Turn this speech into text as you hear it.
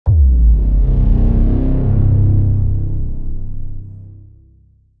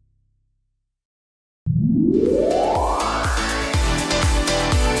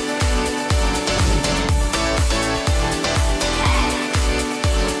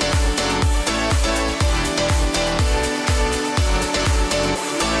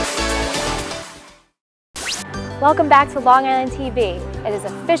Welcome back to Long Island TV. It is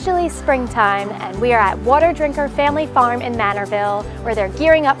officially springtime and we are at Waterdrinker Family Farm in Manorville where they're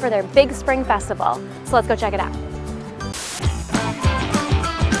gearing up for their big spring festival. So let's go check it out.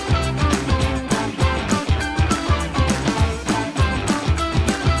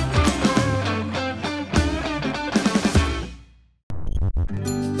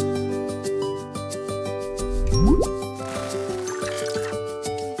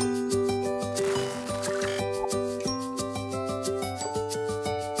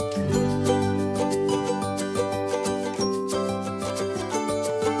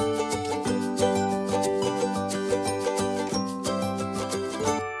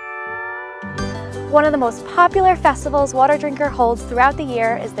 One of the most popular festivals Waterdrinker holds throughout the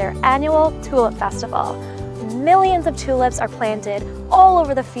year is their Annual Tulip Festival. Millions of tulips are planted all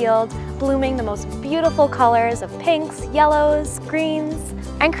over the field, blooming the most beautiful colors of pinks, yellows, greens,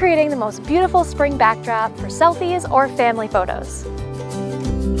 and creating the most beautiful spring backdrop for selfies or family photos.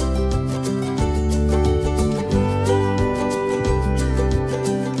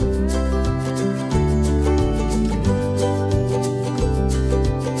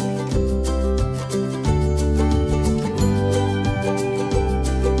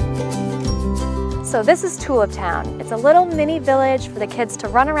 So this is Tulip Town. It's a little mini village for the kids to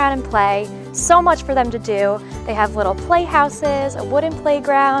run around and play. So much for them to do. They have little playhouses, a wooden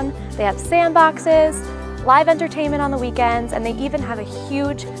playground, they have sandboxes, live entertainment on the weekends, and they even have a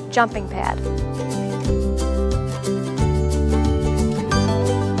huge jumping pad.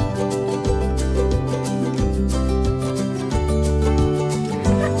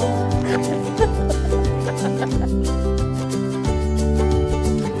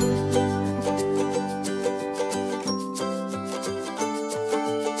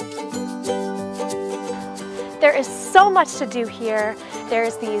 There is so much to do here.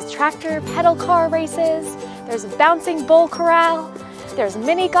 There's these tractor pedal car races, there's a bouncing bull corral, there's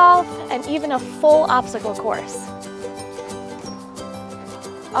mini golf, and even a full obstacle course.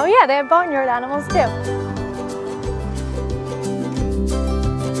 Oh yeah, they have barnyard animals too.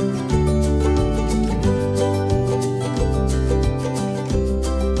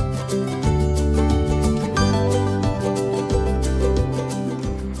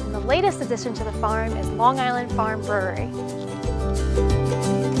 The latest addition to the farm is Long Island Farm Brewery.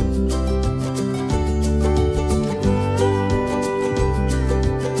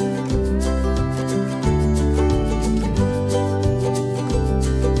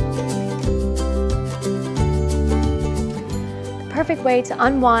 The perfect way to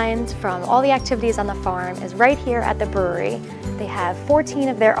unwind from all the activities on the farm is right here at the brewery. They have 14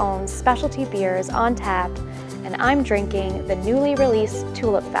 of their own specialty beers on tap, and I'm drinking the newly released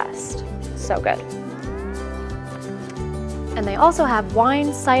Tulip Fest. So good. And they also have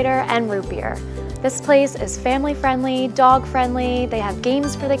wine, cider, and root beer. This place is family friendly, dog friendly, they have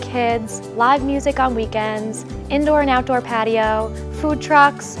games for the kids, live music on weekends, indoor and outdoor patio, food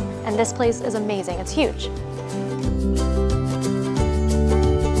trucks, and this place is amazing, it's huge.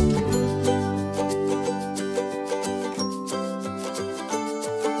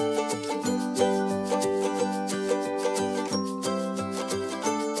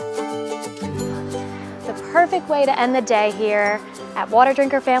 The perfect way to end the day here at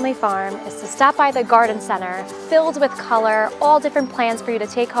Waterdrinker Family Farm is to stop by the garden center filled with color, all different plants for you to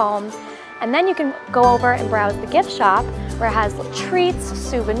take home, and then you can go over and browse the gift shop where it has treats,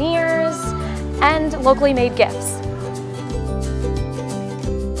 souvenirs, and locally made gifts.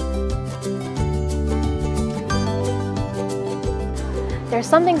 There's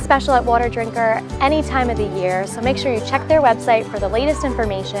something special at Waterdrinker any time of the year, so make sure you check their website for the latest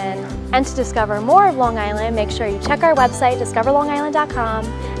information. And to discover more of Long Island, make sure you check our website, discoverlongisland.com,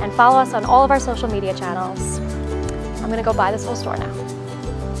 and follow us on all of our social media channels. I'm gonna go buy this whole store now.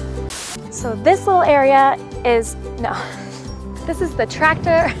 So this little area is, this is the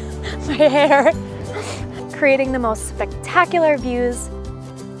tractor, my hair, creating the most spectacular views.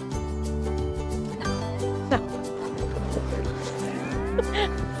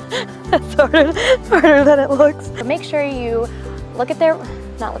 That's harder than it looks. So make sure you so you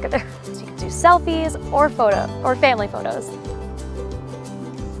can do selfies or family photos.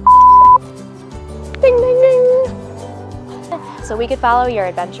 Ding, ding, ding. So we could follow your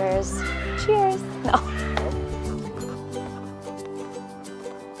adventures. Cheers. No.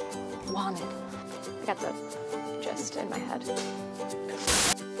 Wanted. I got the gist in my head.